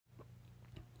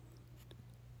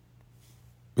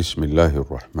Bismillahir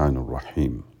Rahmanir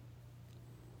Rahim.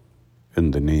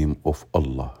 In the name of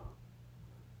Allah,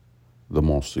 the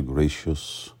most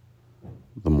gracious,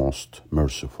 the most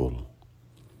merciful.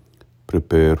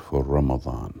 Prepare for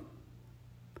Ramadan.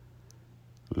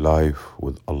 Life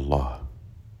with Allah.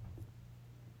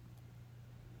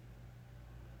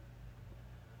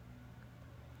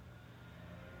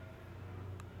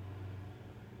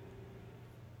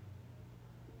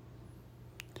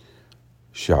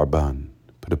 Sha'ban,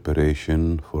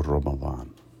 preparation for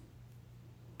Ramadan.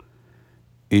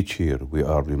 Each year we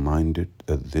are reminded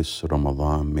that this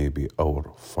Ramadan may be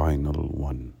our final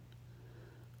one.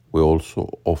 We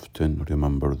also often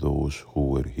remember those who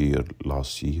were here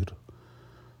last year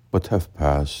but have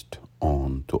passed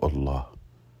on to Allah,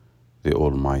 the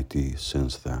Almighty,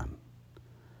 since then.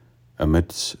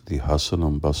 Amidst the hustle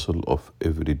and bustle of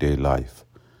everyday life,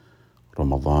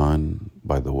 Ramadan,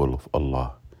 by the will of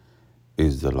Allah,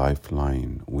 is the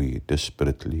lifeline we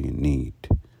desperately need.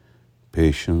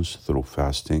 Patience through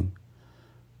fasting,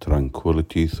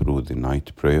 tranquility through the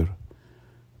night prayer,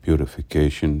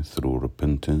 purification through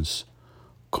repentance,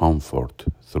 comfort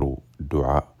through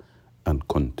dua, and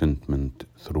contentment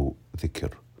through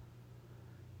dhikr.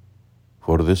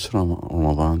 For this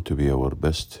Ramadan to be our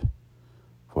best,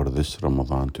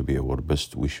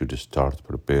 we should start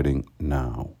preparing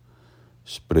now,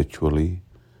 spiritually,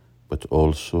 but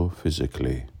also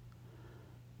physically.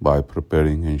 By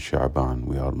preparing in Sha'ban,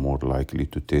 we are more likely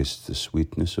to taste the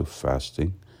sweetness of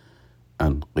fasting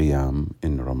and qiyam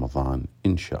in Ramadan,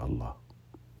 inshallah.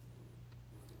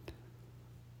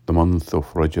 The month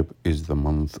of Rajab is the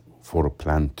month for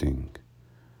planting.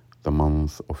 The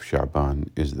month of Sha'ban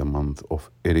is the month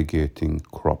of irrigating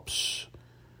crops.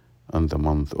 And the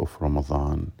month of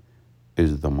Ramadan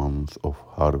is the month of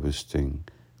harvesting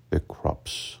the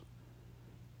crops.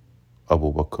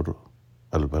 Abu Bakr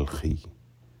al-Balkhi,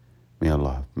 may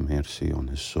Allah have mercy on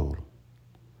his soul.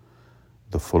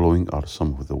 The following are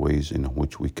some of the ways in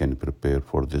which we can prepare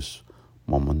for this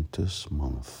momentous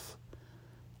month.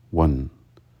 1.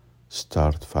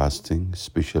 Start fasting,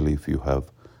 especially if you have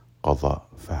qada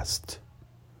fast.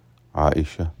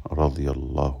 Aisha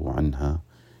radiyallahu anha,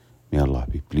 may Allah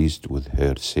be pleased with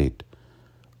her, said,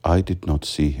 I did not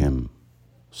see him,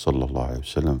 sallallahu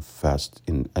alayhi wa sallam, fast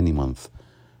in any month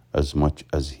as much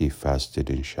as he fasted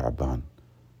in Sha'ban.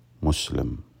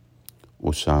 Muslim.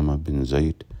 Usama bin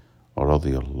Zayd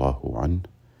radiyallahu anhu,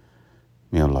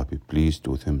 may Allah be pleased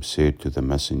with him, said to the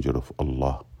Messenger of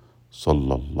Allah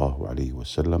sallallahu alayhi wa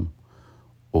sallam,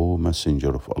 O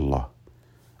Messenger of Allah,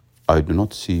 I do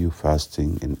not see you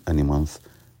fasting in any month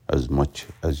as much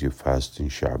as you fast in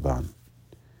Sha'ban.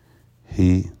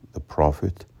 He, the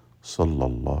Prophet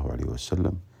sallallahu alayhi wa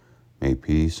sallam, may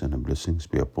peace and blessings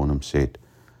be upon him, said,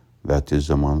 that is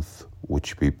a month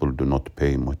which people do not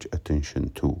pay much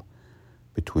attention to.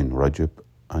 Between Rajab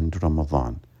and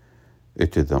Ramadan,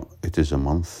 it is a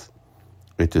month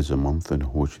in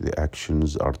which the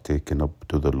actions are taken up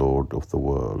to the Lord of the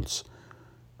worlds,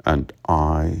 and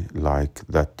I like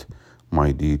that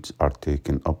my deeds are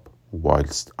taken up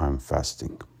whilst I'm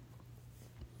fasting.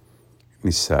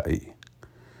 Nisa'i.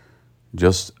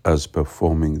 Just as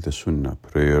performing the sunnah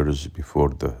prayers before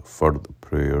the fard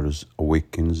prayers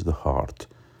awakens the heart,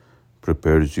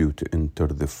 prepares you to enter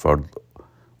the fard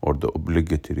or the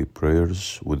obligatory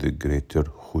prayers with a greater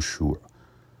khushu',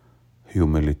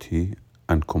 humility,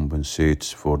 and compensates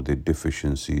for the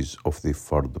deficiencies of the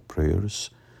fard prayers,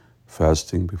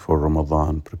 fasting before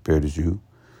Ramadan prepares you.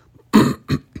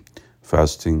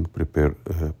 Fasting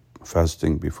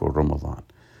before Ramadan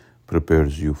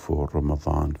prepares you for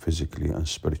Ramadan physically and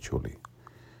spiritually.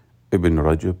 Ibn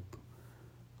Rajab,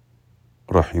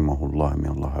 rahimahullah, may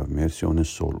Allah have mercy on his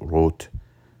soul, wrote,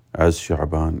 as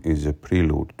Sha'ban is a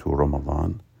prelude to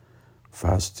Ramadan,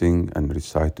 fasting and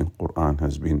reciting Quran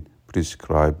has been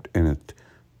prescribed in it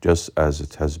just as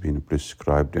it has been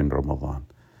prescribed in Ramadan.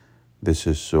 This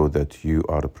is so that you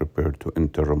are prepared to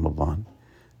enter Ramadan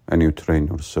and you train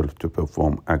yourself to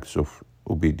perform acts of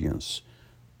obedience.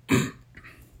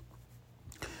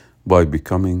 By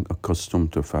becoming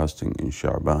accustomed to fasting in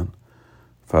Sha'ban,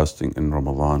 fasting in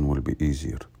Ramadan will be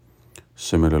easier.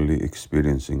 Similarly,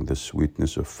 experiencing the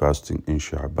sweetness of fasting in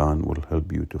Sha'ban will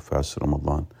help you to fast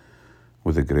Ramadan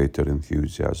with a greater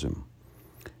enthusiasm.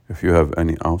 If you have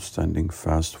any outstanding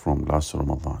fast from last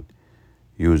Ramadan,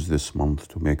 use this month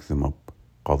to make them up,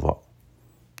 qada.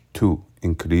 2.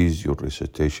 Increase your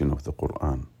recitation of the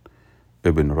Quran.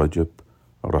 Ibn Rajab,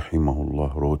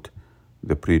 rahimahullah, wrote,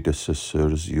 the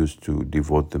predecessors used to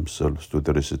devote themselves to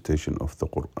the recitation of the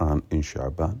Quran in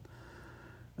Sha'ban,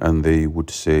 and they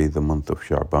would say the month of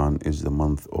Sha'ban is the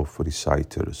month of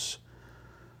reciters.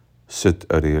 Set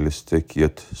a realistic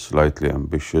yet slightly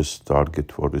ambitious target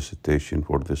for recitation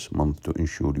for this month to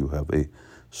ensure you have a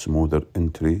smoother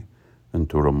entry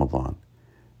into Ramadan.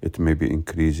 It may be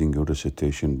increasing your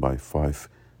recitation by 5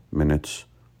 minutes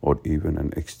or even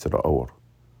an extra hour.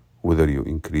 Whether you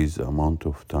increase the amount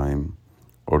of time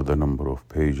or the number of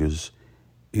pages,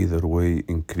 either way,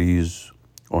 increase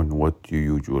on what you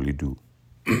usually do.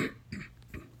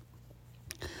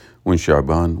 When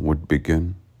Sha'ban would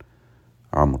begin,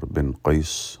 Amr bin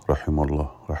Qais,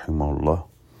 rahimahullah,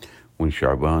 when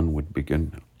Sha'ban would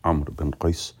begin, Amr bin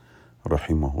Qais,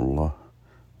 rahimahullah,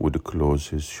 would close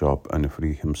his shop and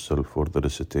free himself for the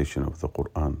recitation of the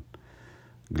Quran.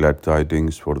 Glad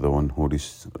tidings for the one who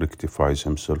rectifies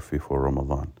himself before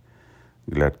Ramadan.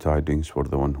 Glad tidings for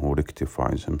the one who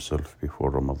rectifies himself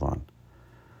before Ramadan.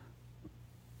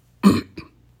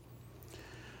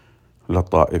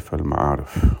 Lata'if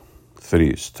al-Ma'arif.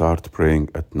 3. Start praying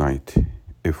at night.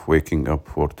 If waking up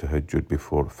for tahajjud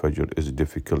before Fajr is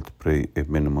difficult, pray a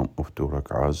minimum of 2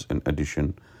 rak'ahs in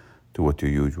addition to what you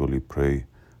usually pray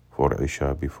for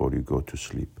Isha before you go to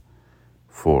sleep.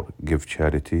 4. Give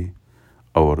charity.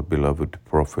 Our beloved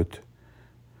Prophet,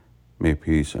 may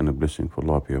peace and a blessing of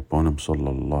Allah be upon him,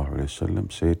 sallallahu alayhi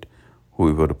wasallam, said,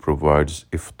 whoever provides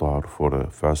iftar for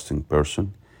a fasting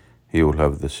person, he will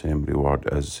have the same reward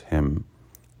as him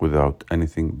without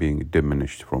anything being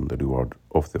diminished from the reward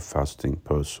of the fasting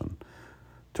person.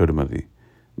 Tirmidhi.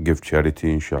 Give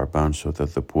charity in Sha'ban so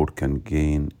that the poor can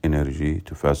gain energy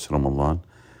to fast Ramadan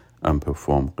and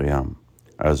perform qiyam,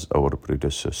 as our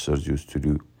predecessors used to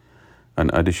do. An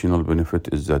additional benefit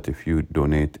is that if you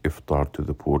donate iftar to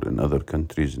the poor in other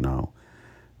countries now,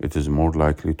 it is more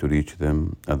likely to reach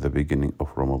them at the beginning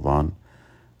of Ramadan,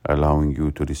 allowing you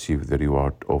to receive the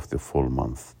reward of the full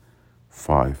month.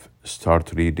 5.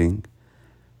 Start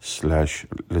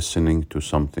reading/listening to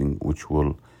something which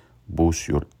will boost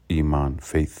your iman,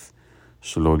 faith.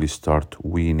 Slowly start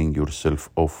weaning yourself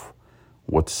off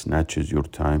what snatches your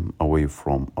time away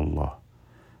from Allah,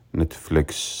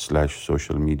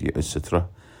 Netflix/social media, etc.,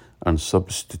 and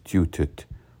substitute it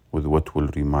with what will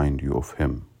remind you of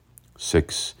Him.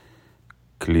 6.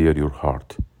 Clear your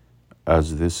heart,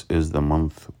 as this is the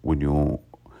month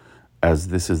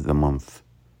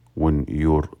when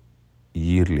your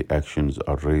yearly actions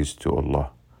are raised to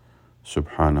Allah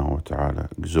subhanahu wa ta'ala,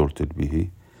 exalted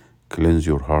bihi. Cleanse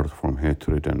your heart from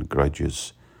hatred and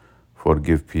grudges.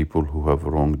 Forgive people who have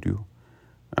wronged you,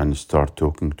 and start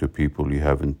talking to people you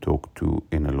haven't talked to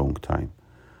in a long time.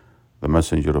 The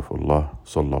Messenger of Allah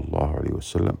sallallahu alaihi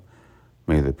wasallam,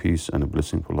 may the peace and the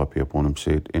blessing of Allah be upon him,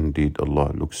 said, indeed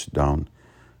Allah looks down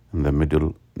in the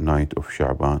middle night of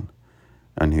Sha'ban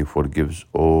and He forgives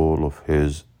all of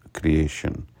His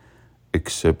creation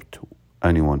except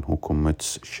anyone who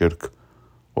commits shirk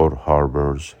or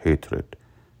harbors hatred.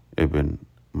 Ibn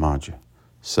Majah.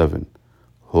 7.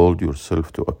 Hold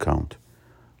yourself to account.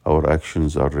 Our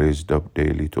actions are raised up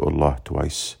daily to Allah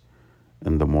twice,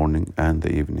 in the morning and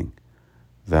the evening.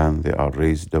 Then they are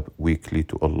raised up weekly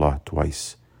to Allah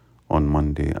twice, on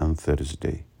Monday and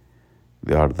Thursday.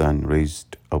 They are then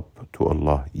raised up to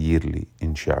Allah yearly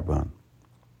in Sha'ban.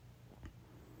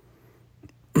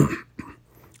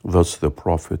 Thus the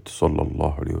Prophet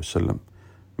sallallahu alaihi wasallam,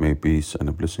 may peace and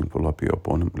a blessing of Allah be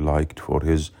upon him, liked for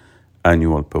his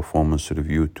annual performance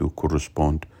review to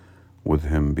correspond with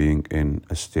him being in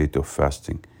a state of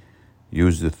fasting.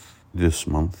 Use this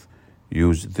month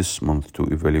to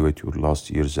evaluate your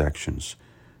last year's actions.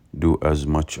 Do as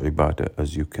much ibadah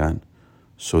as you can,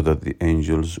 so that the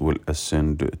angels will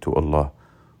ascend to Allah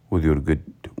with your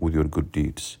good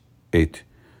deeds. 8.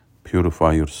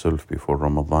 Purify yourself before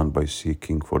Ramadan by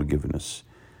seeking forgiveness.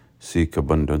 Seek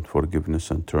abundant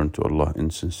forgiveness and turn to Allah in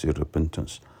sincere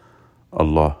repentance.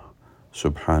 Allah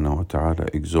subhanahu wa ta'ala,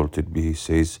 exalted be He,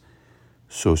 says,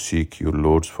 so seek your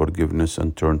Lord's forgiveness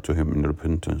and turn to Him in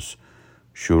repentance.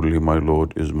 Surely my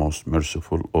Lord is most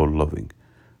merciful, all loving.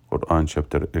 Quran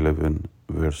chapter 11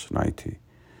 verse 90.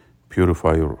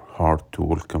 Purify your heart to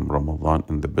welcome Ramadan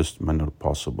in the best manner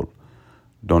possible.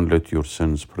 Don't let your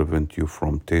sins prevent you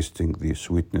from tasting the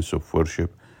sweetness of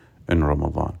worship in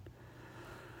Ramadan.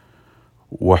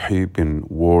 Wahi bin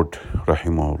Ward,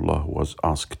 rahimahullah, was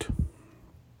asked,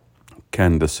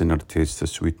 can the sinner taste the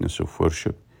sweetness of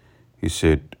worship? He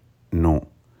said, no,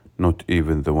 not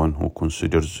even the one who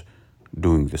considers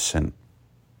doing the sin.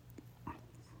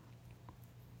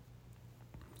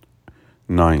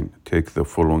 9. Take the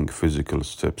following physical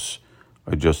steps.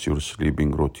 Adjust your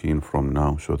sleeping routine from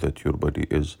now so that your body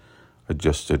is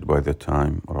adjusted by the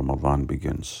time Ramadan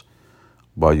begins.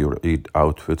 Buy your Eid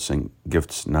outfits and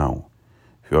gifts now.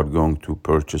 If you are going to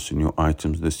purchase new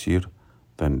items this year,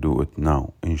 then do it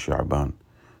now in Sha'ban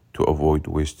to avoid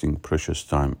wasting precious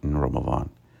time in Ramadan.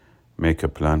 Make a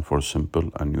plan for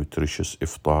simple and nutritious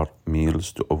iftar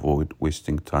meals to avoid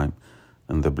wasting time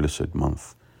in the blessed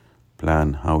month.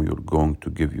 Plan how you're going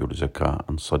to give your zakah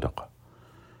and sadaqah.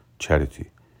 Charity.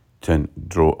 10.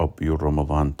 Draw up your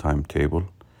Ramadan timetable.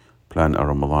 Plan a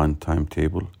Ramadan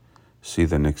timetable. See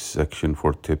the next section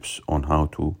for tips on how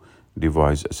to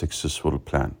devise a successful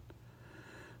plan.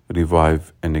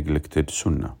 Revive a neglected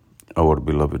sunnah. Our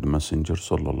beloved Messenger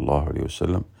sallallahu alaihi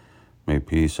wasallam, may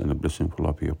peace and a blessing of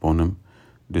Allah be upon him,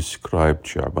 described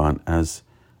Sha'ban as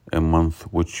a month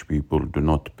which people do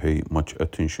not pay much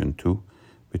attention to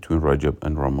between Rajab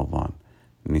and Ramadan.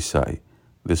 Nisa'i.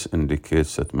 This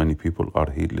indicates that many people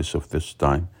are heedless of this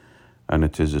time, and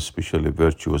it is especially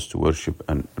virtuous to worship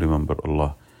and remember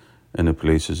Allah in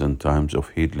places and times of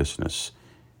heedlessness,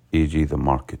 e.g. the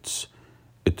markets.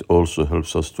 It also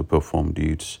helps us to perform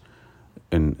deeds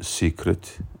in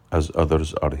secret as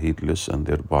others are heedless, and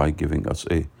thereby giving us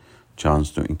a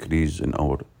chance to increase in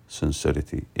our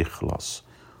sincerity, ikhlas.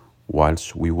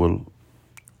 Whilst we will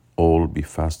all be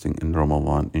fasting in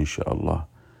Ramadan, inshallah,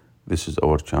 this is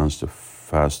our chance to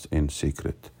fast in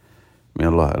secret. May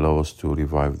Allah allow us to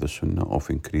revive the sunnah of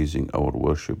increasing our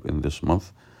worship in this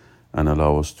month and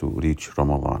allow us to reach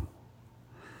Ramadan.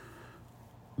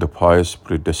 The pious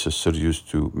predecessors used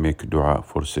to make dua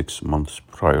for 6 months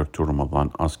prior to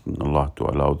Ramadan, asking Allah to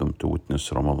allow them to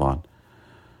witness Ramadan.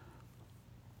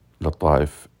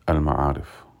 Lataif al-Ma'arif.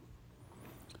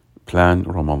 Plan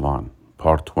Ramadan.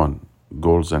 Part 1.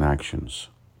 Goals and actions.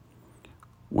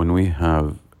 When we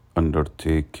have to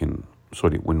undertake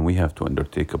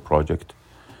a project,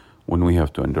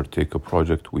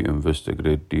 we invest a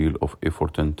great deal of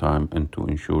effort and time into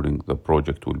ensuring the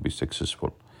project will be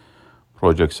successful.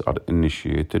 Projects are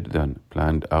initiated, then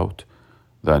planned out,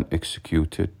 then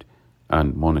executed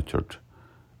and monitored.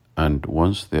 And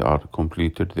once they are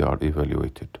completed, they are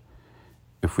evaluated.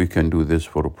 If we can do this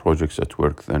for projects at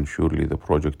work, then surely the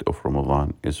project of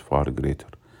Ramadan is far greater.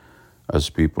 As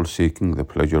people seeking the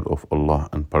pleasure of Allah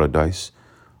and paradise,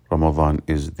 Ramadan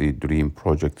is the dream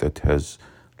project that has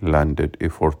landed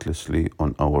effortlessly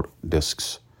on our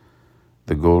desks.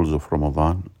 The goals of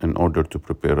Ramadan. In order to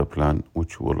prepare a plan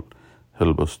which will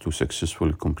help us to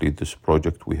successfully complete this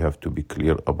project, we have to be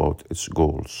clear about its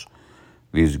goals.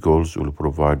 These goals will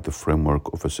provide the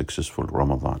framework of a successful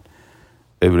Ramadan.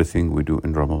 Everything we do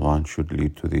in Ramadan should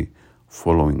lead to the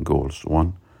following goals.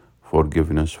 1.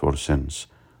 Forgiveness for sins.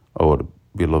 Our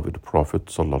beloved Prophet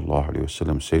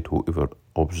ﷺ said, whoever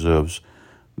observes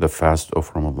the fast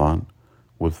of Ramadan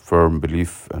with firm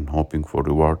belief and hoping for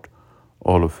reward,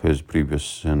 all of his previous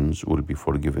sins will be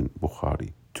forgiven.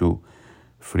 Bukhari. 2.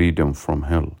 Freedom from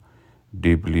hell.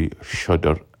 Deeply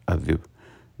shudder at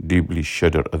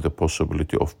the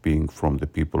possibility of being from the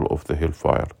people of the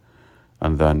hellfire,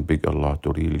 and then beg Allah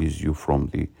to release you from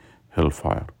the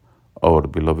hellfire. Our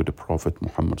beloved Prophet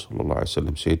Muhammad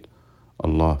ﷺ said,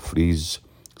 Allah frees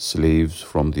slaves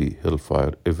from the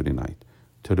hellfire every night.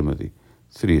 Tirmidhi.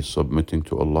 3. Submitting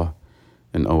to Allah.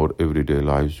 In our everyday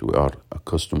lives, we are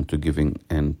accustomed to giving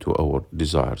in to our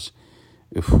desires.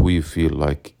 If we feel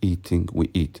like eating, we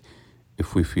eat.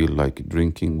 If we feel like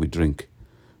drinking, we drink.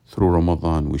 Through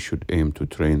Ramadan, we should aim to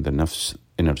train the nafs,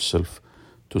 inner self,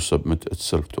 to submit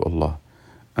itself to Allah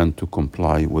and to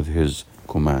comply with His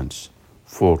commands.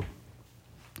 4.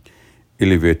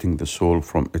 Elevating the soul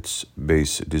from its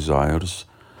base desires,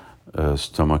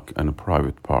 stomach and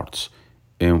private parts.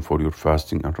 Aim for your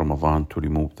fasting and Ramadan to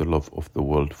remove the love of the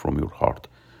world from your heart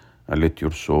and let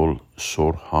your soul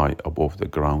soar high above the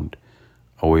ground,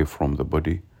 away from the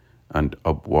body and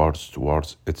upwards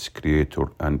towards its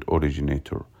creator and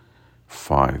originator.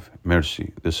 5.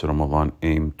 Mercy. This Ramadan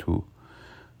aim to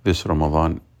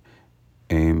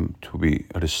be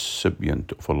a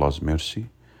recipient of Allah's mercy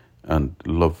and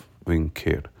loving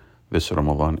care. This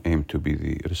Ramadan aim to be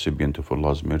the recipient of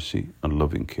Allah's mercy and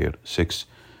loving care. 6.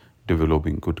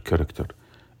 Developing good character.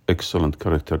 Excellent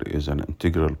character is an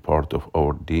integral part of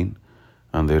our deen,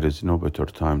 and there is no better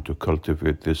time to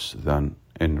cultivate this than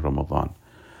in Ramadan.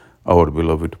 Our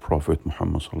beloved Prophet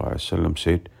Muhammad ﷺ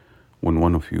said, when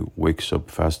one of you wakes up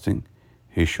fasting,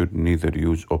 he should neither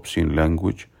use obscene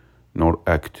language nor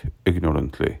act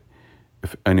ignorantly.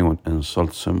 If anyone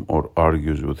insults him or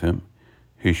argues with him,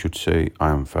 he should say, I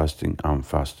am fasting,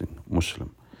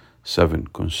 Muslim. 7.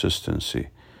 Consistency.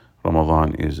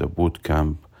 Ramadan is a boot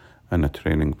camp and a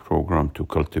training program to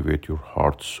cultivate your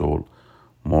heart, soul,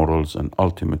 morals, and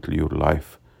ultimately your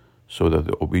life, so that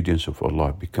the obedience of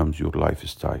Allah becomes your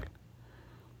lifestyle.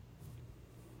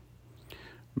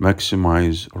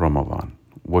 Maximize Ramadan.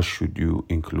 what should you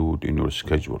include in your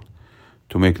schedule?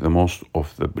 To make the most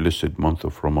of the blessed month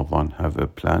of Ramadan, have a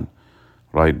plan.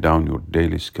 Write down your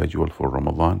daily schedule for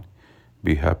Ramadan.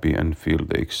 Be happy and feel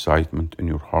the excitement in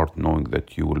your heart knowing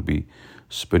that you will be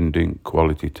spending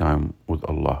quality time with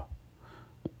Allah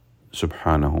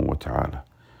subhanahu wa ta'ala.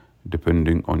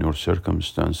 Depending on your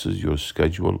circumstances, your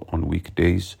schedule on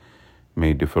weekdays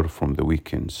may differ from the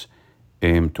weekends.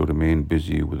 Aim to remain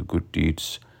busy with good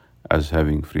deeds, as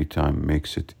having free time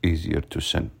makes it easier to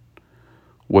sin.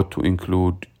 What to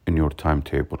include in your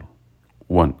timetable?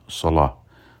 1. Salah,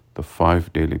 the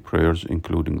 5 daily prayers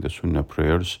including the Sunnah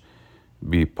prayers.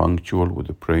 Be punctual with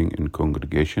the praying in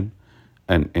congregation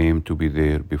and aim to be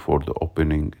there before the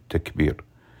opening takbir.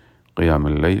 Qiyam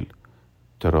al-Layl,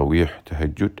 Taraweeh,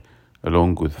 Tahajjud,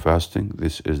 along with fasting.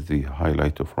 This is the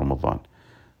highlight of Ramadan.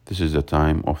 This is the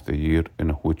time of the year in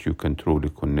which you can truly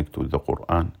connect with the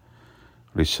Quran.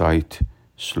 Recite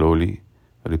slowly,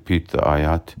 repeat the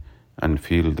ayat, and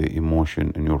feel the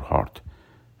emotion in your heart.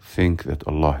 Think that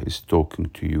Allah is talking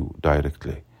to you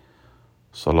directly.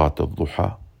 Salat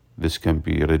al-Duha, this can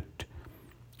be read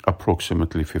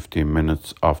approximately 15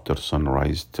 minutes after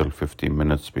sunrise till 15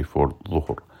 minutes before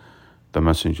Dhuhr. The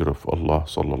Messenger of Allah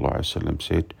sallallahu alaihi wasallam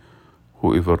said,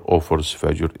 whoever offers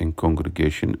Fajr in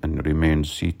congregation and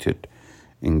remains seated,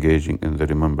 engaging in the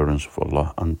remembrance of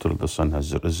Allah until the sun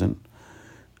has risen,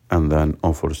 and then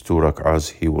offers 2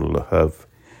 rak'ahs, he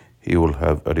will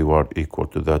have a reward equal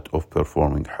to that of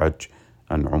performing Hajj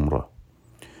and Umrah.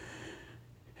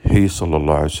 He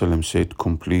sallallahu alaihi wasallam said,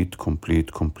 complete,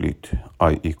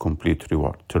 i.e. complete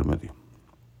reward. Tirmidhi.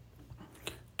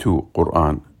 2.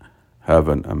 Quran. Have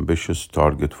an ambitious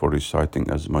target for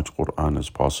reciting as much Quran as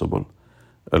possible.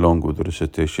 Along with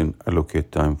recitation,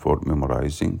 allocate time for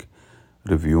memorizing,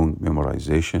 reviewing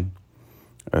memorization,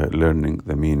 learning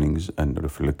the meanings and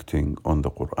reflecting on the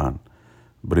Quran.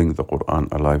 Bring the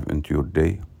Quran alive into your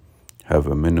day. Have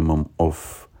a minimum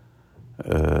of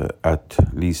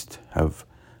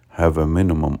have a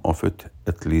minimum of it,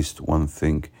 at least one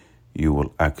thing you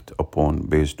will act upon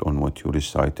based on what you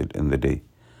recited in the day.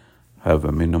 Have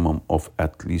a minimum of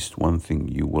at least one thing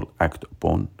you will act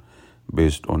upon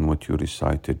based on what you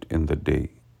recited in the day.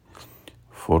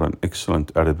 For an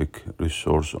excellent Arabic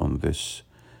resource on this,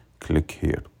 click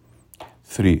here.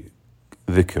 3.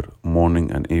 Dhikr,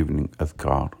 morning and evening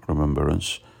adhkar,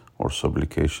 remembrance or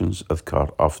supplications,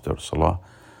 adhkar after salah,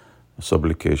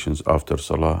 supplications after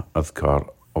salah, adhkar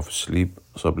of sleep,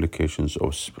 supplications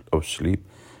of sleep,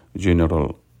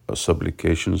 general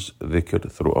supplications, dhikr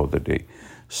throughout the day.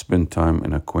 Spend time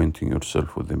in acquainting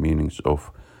yourself with the meanings of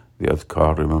the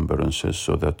adhkar remembrances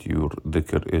so that your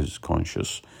dhikr is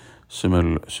conscious.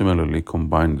 Similarly,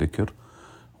 combine dhikr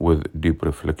with deep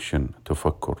reflection,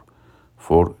 tafakkur.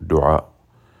 4.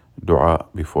 Dua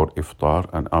before iftar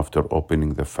and after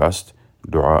opening the fast.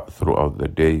 Dua throughout the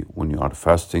day when you are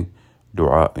fasting.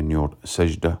 Dua in your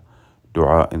sajda.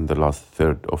 Dua in the last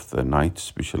third of the night,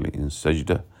 especially in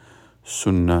sajda.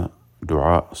 Sunnah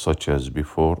dua such as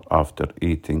before, after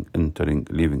eating, entering,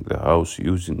 leaving the house,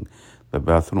 using the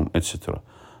bathroom, etc.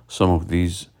 Some of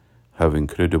these have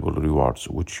incredible rewards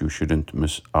which you shouldn't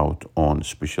miss out on,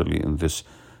 especially in this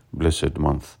blessed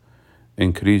month.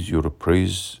 Increase your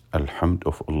praise, alhamd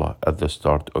of Allah at the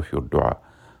start of your dua.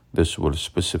 This will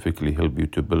specifically help you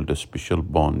to build a special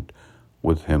bond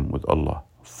with Him, with Allah.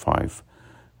 5.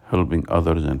 Helping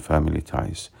others and family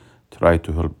ties. Try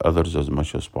to help others as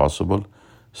much as possible,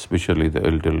 especially the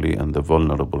elderly and the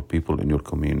vulnerable people in your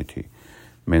community.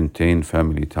 Maintain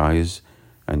family ties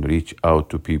and reach out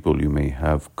to people you may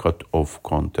have cut off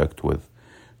contact with.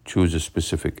 Choose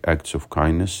specific acts of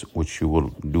kindness which you will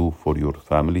do for your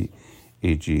family,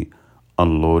 e.g.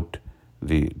 unload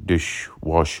the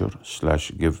dishwasher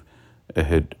 / give a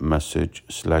head massage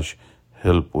 /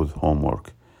 help with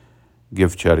homework.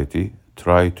 Give charity.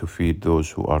 Try to feed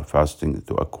those who are fasting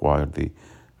to acquire the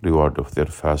reward of their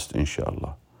fast,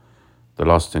 inshallah. In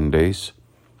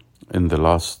the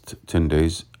last 10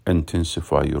 days,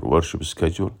 intensify your worship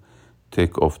schedule.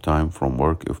 Take off time from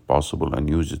work if possible and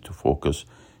use it to focus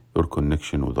your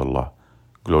connection with Allah.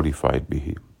 Glorified be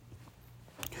He.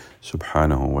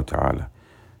 Subhanahu wa ta'ala.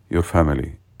 Your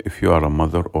family. If you are a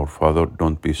mother or father,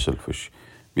 don't be selfish.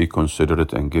 Be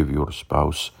considerate and give your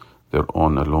spouse their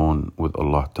own alone with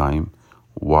Allah time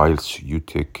whilst you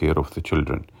take care of the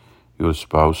children. Your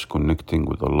spouse connecting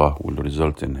with Allah will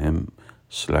result in him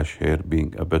 / her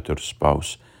being a better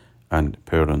spouse and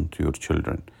parent to your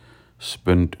children.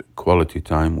 Spend quality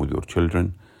time with your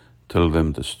children. Tell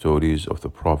them the stories of the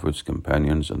prophets,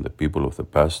 companions, and the people of the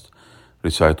past.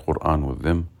 Recite Quran with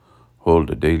them. Hold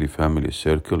a daily family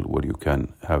circle where you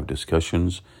can have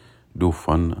discussions, Do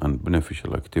fun and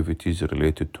beneficial activities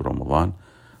related to Ramadan.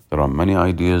 There are many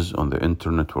ideas on the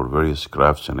internet for various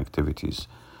crafts and activities.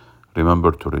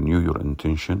 Remember to renew your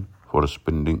intention for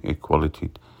spending quality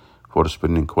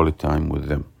time with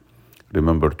them.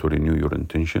 Remember to renew your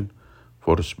intention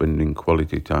for spending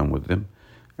quality time with them,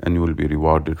 and you will be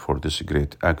rewarded for this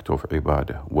great act of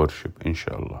ibadah, worship,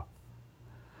 inshallah.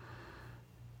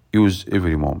 Use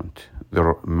every moment.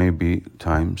 There may be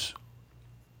times,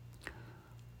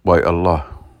 by Allah,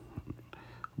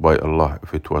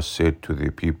 if it was said to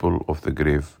the people of the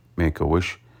grave, make a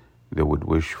wish, they would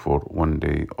wish for one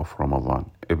day of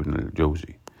Ramadan. Ibn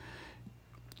al-Jawzi.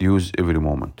 Use every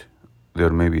moment. There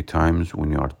may be times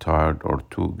when you are tired or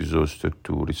too exhausted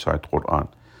to recite Quran.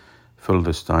 Fill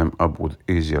this time up with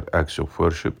easier acts of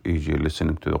worship, e.g.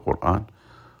 listening to the Quran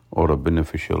or a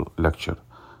beneficial lecture.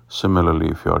 Similarly,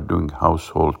 if you are doing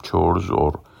household chores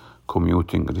or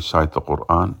commuting, recite the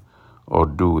Quran or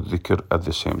do dhikr at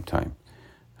the same time.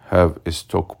 Have a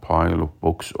stockpile of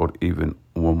books or even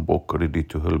one book ready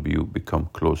to help you become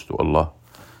close to Allah.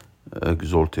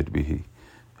 Exalted be He.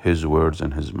 His words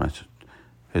and His message.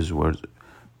 His words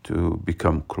to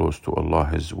become close to Allah,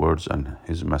 His words and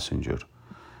His messenger.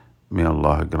 May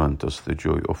Allah grant us the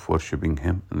joy of worshipping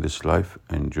Him in this life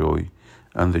and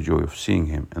the joy of seeing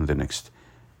Him in the next.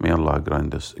 May Allah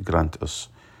grant us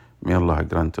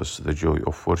the joy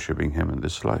of worshipping Him in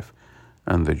this life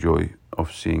and the joy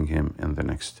of seeing Him in the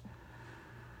next.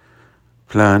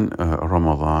 Plan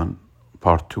Ramadan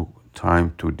Part 2,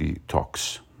 Time to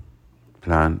Detox.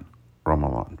 Plan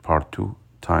Ramadan Part 2,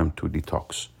 Time to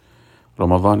Detox.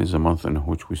 Ramadan is a month in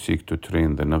which we seek to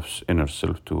train the nafs, inner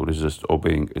self, to resist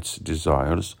obeying its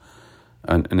desires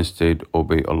and instead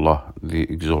obey Allah, the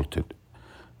Exalted.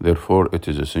 Therefore, it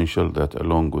is essential that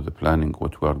along with the planning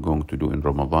what we are going to do in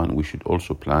Ramadan, we should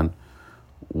also plan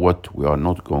what we are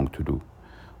not going to do.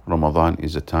 Ramadan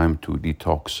is a time to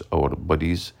detox our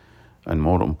bodies and,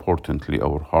 more importantly,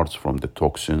 our hearts from the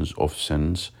toxins of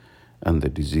sins and the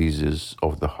diseases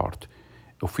of the heart.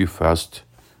 If we fast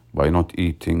by not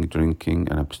eating, drinking,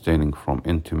 and abstaining from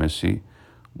intimacy,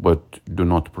 but do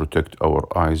not protect our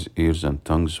eyes, ears, and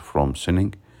tongues from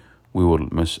sinning, we will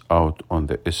miss out on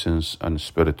the essence and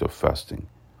spirit of fasting.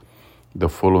 The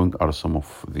following are some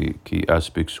of the key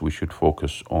aspects we should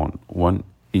focus on. 1.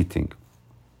 Eating.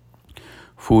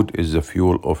 Food is the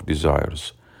fuel of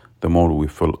desires. The more we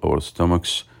fill our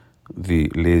stomachs, the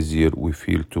lazier we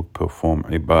feel to perform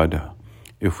ibadah.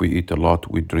 If we eat a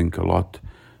lot, we drink a lot,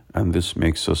 and this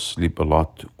makes us sleep a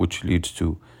lot, which leads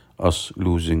to us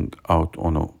losing out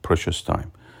on a precious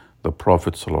time. The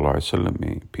Prophet ﷺ,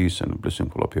 may peace and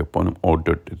blessing be upon him,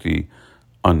 ordered the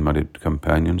unmarried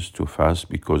companions to fast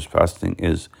because fasting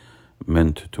is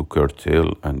meant to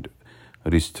curtail and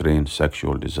restrain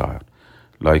sexual desire.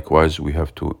 Likewise, we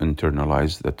have to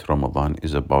internalize that Ramadan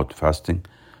is about fasting,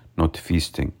 not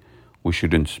feasting. We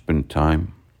shouldn't spend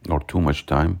time or too much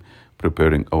time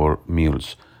preparing our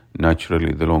meals.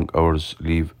 Naturally, the long hours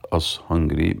leave us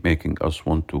hungry, making us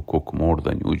want to cook more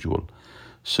than usual.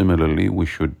 Similarly, we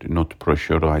should not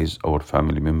pressurize our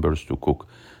family members to cook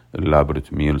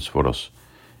elaborate meals for us.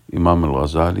 Imam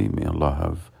al-Ghazali, may Allah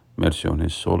have mercy on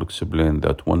his soul, explained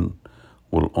that one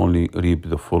will only reap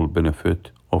the full benefit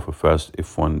of a fast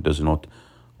if one does not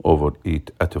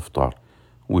overeat at iftar.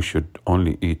 We should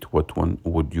only eat what one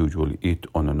would usually eat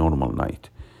on a normal night.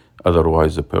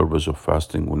 Otherwise, the purpose of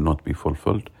fasting will not be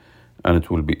fulfilled, and it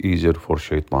will be easier for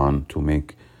shaitan to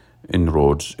make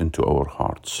inroads into our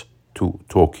hearts. 2.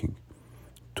 Talking.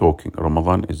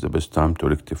 Ramadan is the best time to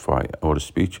rectify our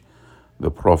speech. The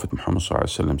Prophet Muhammad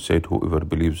ﷺ said, whoever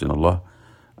believes in Allah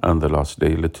and the last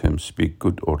day, let him speak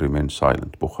good or remain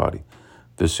silent. Bukhari.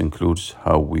 This includes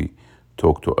how we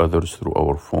talk to others through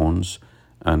our phones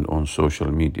and on social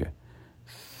media.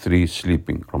 3.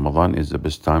 Sleeping. Ramadan is the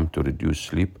best time to reduce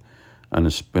sleep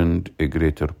and spend a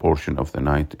greater portion of the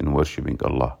night in worshipping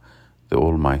Allah, the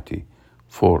Almighty.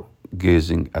 4.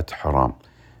 Gazing at haram.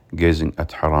 Gazing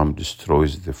at haram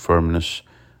destroys the firmness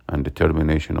and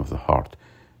determination of the heart.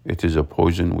 It is a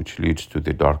poison which leads to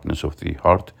the darkness of the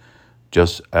heart,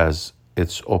 just as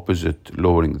its opposite,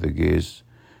 lowering the gaze,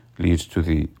 leads to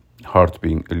the heart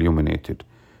being illuminated.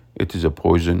 It is a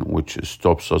poison which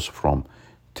stops us from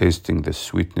tasting the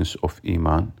sweetness of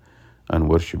Iman and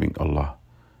worshipping Allah.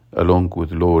 Along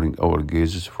with lowering our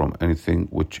gazes from anything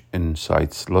which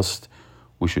incites lust,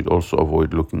 we should also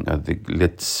avoid looking at the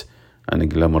glitz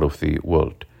and glamour of the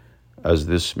world, as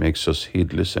this makes us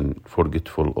heedless and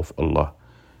forgetful of Allah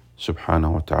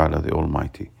subhanahu wa ta'ala, the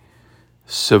Almighty.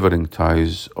 Severing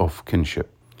ties of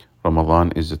kinship.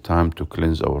 Ramadan is the time to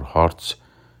cleanse our hearts,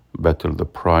 battle the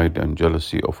pride and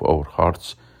jealousy of our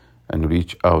hearts, and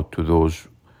reach out to those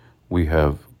we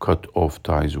have cut off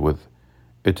ties with.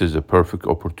 It is a perfect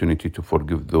opportunity to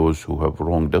forgive those who have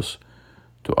wronged us,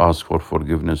 to ask for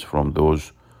forgiveness from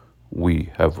those we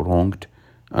have wronged,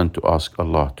 and to ask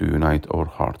Allah to unite our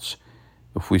hearts.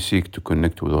 If we seek to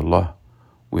connect with Allah,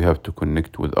 we have to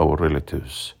connect with our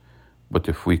relatives. But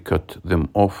if we cut them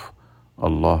off,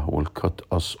 Allah will cut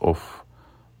us off.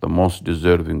 The most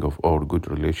deserving of our good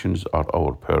relations are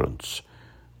our parents.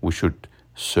 We should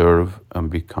serve and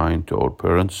be kind to our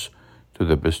parents to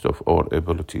the best of our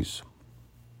abilities.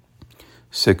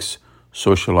 6.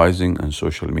 Socializing and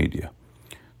social media.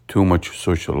 Too much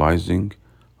socializing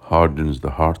hardens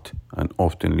the heart and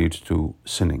often leads to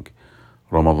sinning.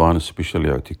 Ramadan, especially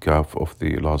i'tikaf of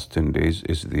the last 10 days,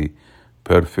 is the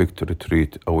perfect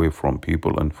retreat away from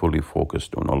people and fully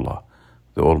focused on Allah,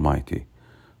 the Almighty.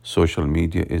 Social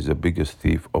media is the biggest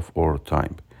thief of our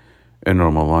time. In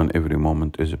Ramadan, every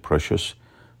moment is precious.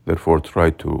 Therefore, try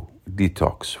to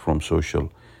detox from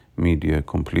social media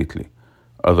completely.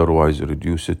 Otherwise,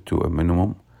 reduce it to a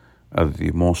minimum. At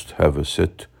the most, have a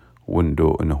set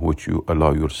window in which you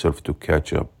allow yourself to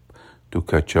catch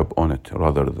up on it,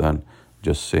 rather than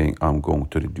just saying, I'm going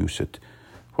to reduce it.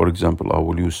 For example, I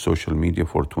will use social media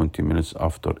for 20 minutes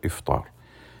after iftar.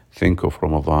 Think of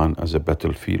Ramadan as a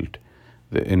battlefield.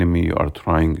 The enemy you are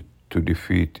trying to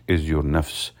defeat is your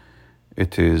nafs.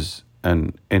 It is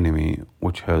an enemy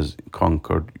which has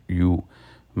conquered you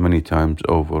many times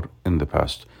over in the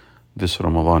past. This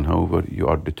Ramadan, however, you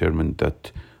are determined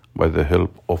that by the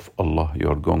help of Allah, you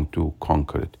are going to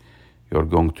conquer it. You are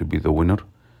going to be the winner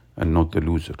and not the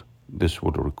loser. This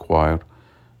would require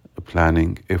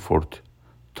planning, effort,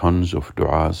 tons of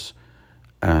du'as,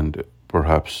 and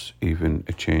perhaps even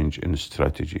a change in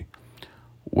strategy.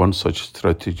 One such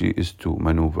strategy is to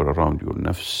maneuver around your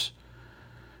nafs,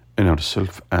 inner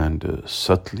self, and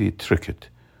subtly trick it.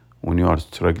 When you are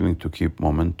struggling to keep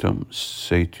momentum,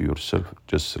 say to yourself,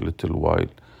 just a little while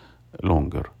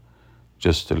longer.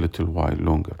 Just a little while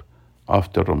longer.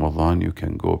 After Ramadan, you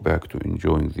can go back to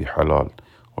enjoying the halal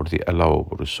or the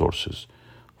allowable resources.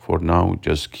 For now,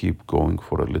 just keep going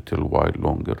for a little while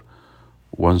longer.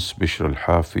 Once Bishr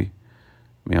al-Hafi,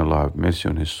 may Allah have mercy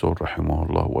on his soul,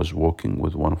 rahimahullah, was walking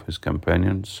with one of his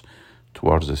companions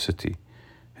towards the city.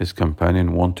 His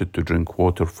companion wanted to drink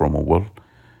water from a well.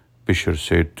 Bishr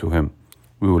said to him,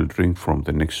 we will drink from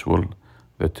the next well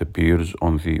that appears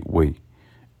on the way.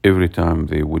 Every time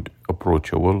they would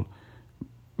approach a well,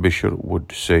 Bishr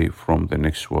would say, from the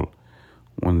next well.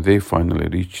 When they finally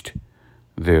reached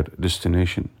their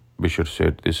destination, Bishr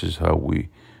said, this is how we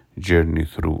journey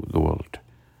through the world.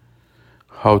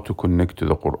 How to connect to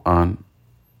the Quran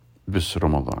this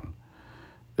Ramadan.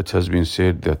 It has been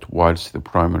said that whilst the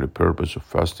primary purpose of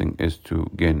fasting is to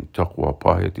gain taqwa,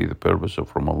 piety, the purpose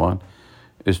of Ramadan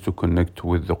is to connect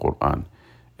with the Quran.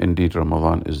 Indeed,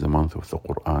 Ramadan is the month of the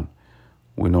Quran.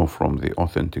 We know from the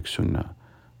authentic Sunnah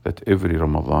that every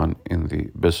Ramadan, in the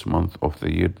best month of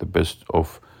the year, the best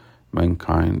of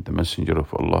mankind, the Messenger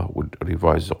of Allah would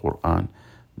revise the Quran,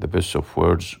 the best of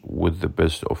words with the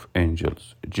best of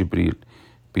angels, Jibreel,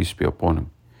 peace be upon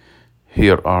him.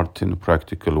 Here are 10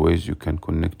 practical ways you can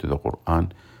connect to the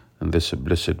Quran in this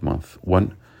blessed month.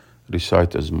 1.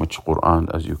 Recite as much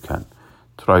Quran as you can.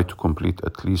 Try to complete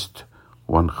at least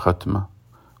one khatma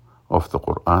of the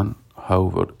Quran.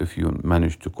 However, if you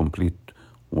manage to complete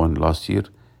one last year,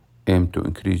 aim to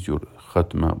increase your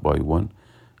khatma by 1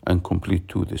 and complete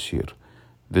 2 this year.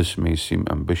 This may seem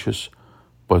ambitious,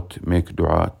 but make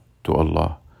dua to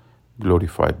Allah,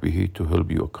 glorified be He, to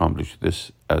help you accomplish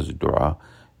this, as dua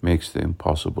makes the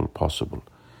impossible possible.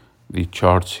 The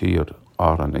charts here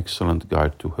are an excellent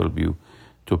guide to help you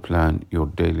to plan your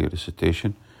daily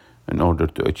recitation in order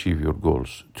to achieve your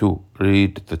goals. 2.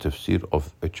 Read the tafsir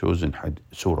of a chosen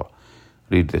surah.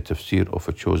 Read the tafsir of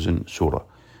a chosen surah.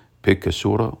 Pick a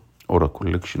surah or a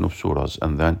collection of surahs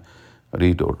and then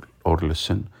read or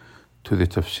listen to the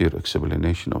tafsir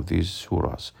explanation of these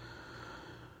surahs.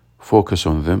 Focus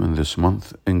on them in this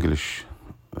month. English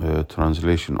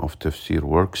translation of tafsir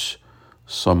works,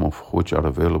 some of which are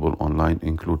available online,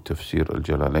 include Tafsir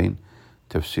al-Jalalain,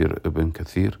 Tafsir Ibn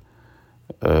Kathir,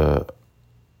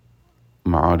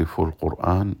 Ma'arif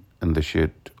al-Quran, In the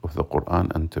Shade of the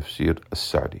Quran, and Tafsir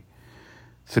al-Sa'di.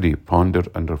 3. Ponder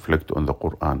and reflect on the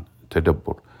Quran.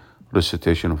 Tadabbur.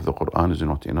 Recitation of the Quran is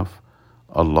not enough.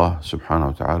 Allah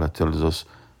subhanahu wa ta'ala tells us,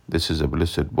 this is a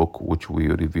blessed book which we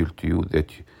reveal to you,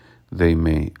 that they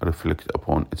may reflect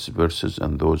upon its verses,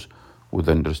 and those with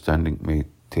understanding may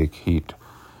take heed.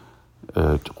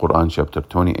 Quran chapter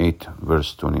 28,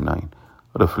 verse 29.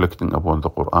 Reflecting upon the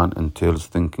Quran entails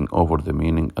thinking over the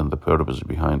meaning and the purpose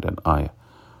behind an ayah.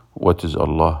 What is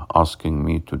Allah asking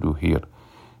me to do here?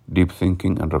 Deep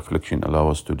thinking and reflection allow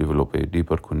us to develop a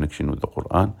deeper connection with the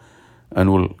Quran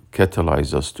and will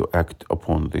catalyze us to act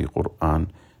upon the Quran,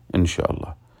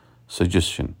 inshallah.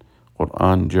 Suggestion: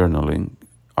 Quran journaling,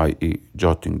 i.e.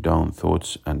 jotting down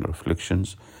thoughts and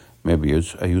reflections, may be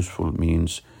a useful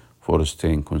means for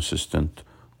staying consistent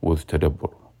with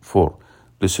tadabbur. 4.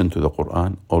 Listen to the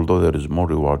Quran. Although there is more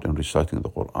reward in reciting the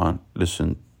Quran,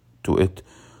 listen to it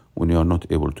when you are not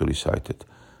able to recite it.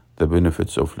 The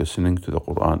benefits of listening to the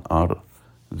Quran are,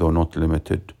 though not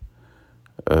limited,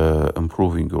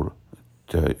 improving your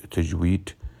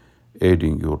tajweed,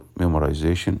 aiding your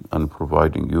memorization, and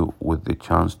providing you with the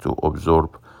chance to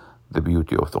absorb the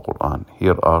beauty of the Quran.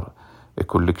 Here are a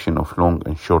collection of long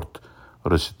and short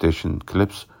recitation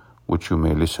clips which you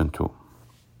may listen to.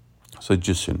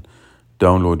 Suggestion: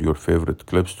 download your favorite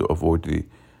clips to avoid the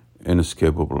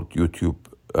inescapable YouTube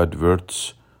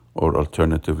adverts, or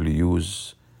alternatively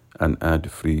use an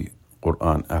ad-free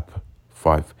Quran app.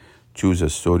 5. Choose a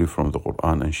story from the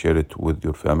Quran and share it with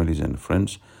your families and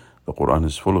friends. The Quran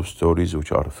is full of stories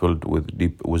which are filled with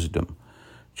deep wisdom.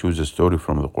 Choose a story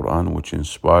from the Quran which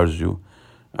inspires you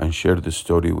and share the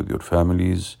story with your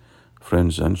families,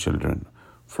 friends, and children.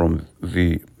 From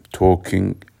the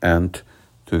talking ant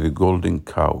to the golden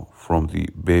cow, from the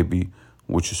baby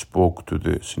which spoke to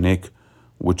the snake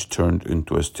which turned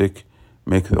into a stick,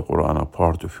 make the Quran a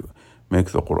part of you.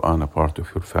 Make the Quran a part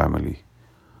of your family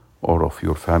or of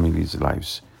your family's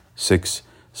lives. 6.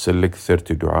 Select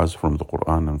 30 du'as from the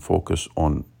Quran and focus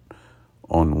on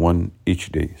one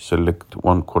each day. Select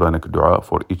one Quranic du'a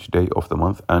for each day of the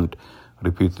month and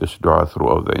repeat this du'a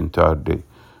throughout the entire day.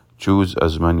 Choose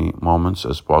as many moments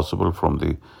as possible from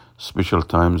the special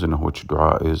times in which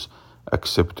du'a is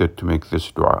accepted to make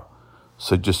this du'a.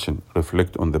 Suggestion: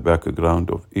 reflect on the background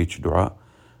of each du'a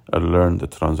and learn the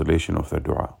translation of the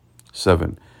du'a.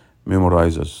 7.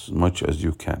 Memorize as much as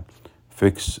you can.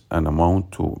 Fix an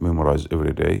amount to memorize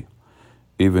every day.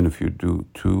 Even if you do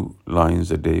 2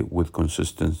 lines a day with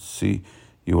consistency,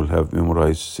 you will have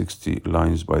memorized 60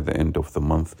 lines by the end of the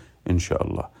month,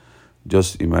 inshallah.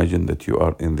 Just imagine that you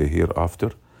are in the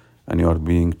hereafter and you are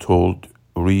being told,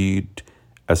 read,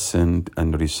 ascend,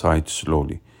 and recite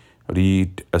slowly.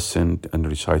 Read, ascend, and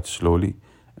recite slowly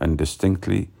and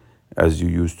distinctly as you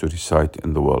used to recite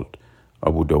in the world.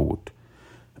 Abu Dawood.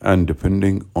 And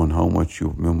depending on how much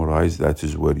you've memorized, that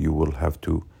is where you will have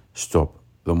to stop.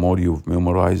 The more you've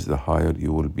memorized, the higher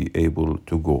you will be able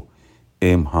to go.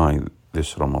 Aim high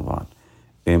this Ramadan.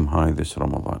 Aim high this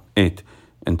Ramadan. 8.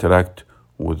 Interact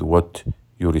with what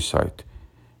you recite.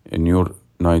 In your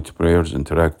night prayers,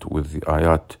 interact with the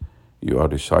ayat you are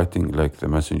reciting like the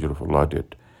Messenger of Allah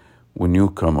did. When you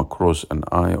come across an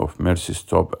eye of mercy,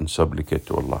 stop and supplicate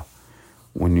to Allah.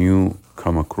 When you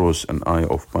come across an eye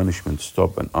of punishment,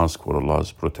 stop and ask for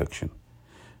Allah's protection.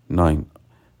 9.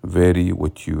 Vary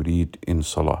what you read in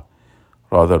Salah.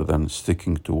 Rather than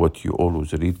sticking to what you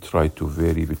always read, try to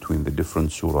vary between the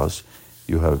different surahs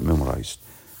you have memorized.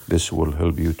 This will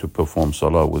help you to perform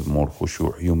Salah with more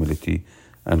khushu', humility,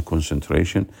 and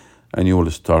concentration, and you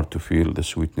will start to feel the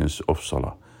sweetness of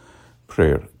Salah.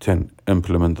 Prayer. 10.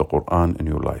 Implement the Quran in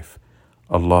your life.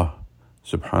 Allah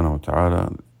subhanahu wa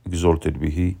ta'ala, exalted be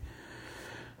He,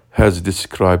 has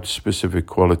described specific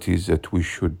qualities that we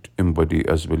should embody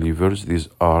as believers. These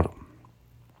are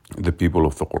the people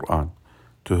of the Quran.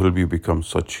 To help you become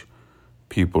such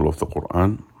people of the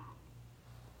Quran,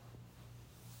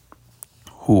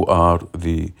 who are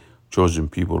the chosen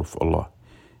people of Allah,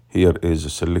 here is a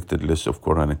selected list of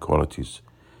Quranic qualities.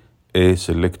 A.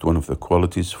 Select one of the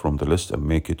qualities from the list and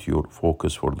make it your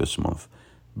focus for this month.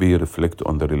 B. Reflect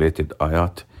on the related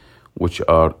ayat which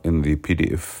are in the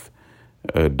PDF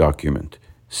document.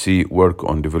 C. Work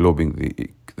on developing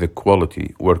the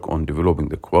quality. Work on developing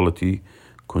the quality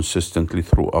consistently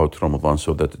throughout Ramadan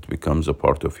so that it becomes a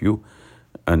part of you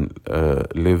and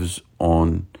lives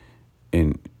on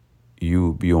in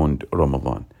you beyond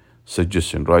Ramadan.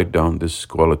 Suggestion: write down this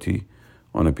quality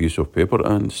on a piece of paper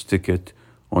and stick it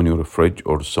on your fridge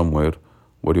or somewhere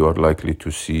where you are likely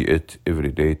to see it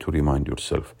every day to remind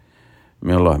yourself.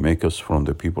 May Allah make us from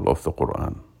the people of the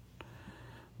Quran.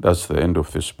 That's the end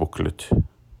of this booklet.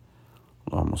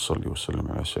 Allahumma salli wa sallim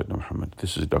ala Sayyidina Muhammad.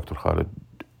 This is Dr. Khalid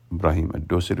Ibrahim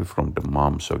Ad-Dosiri from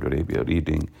Dammam, Saudi Arabia,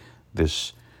 reading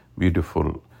this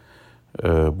beautiful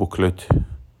booklet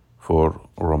for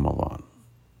Ramadan.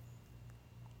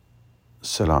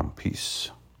 Salam,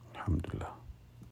 peace. Alhamdulillah.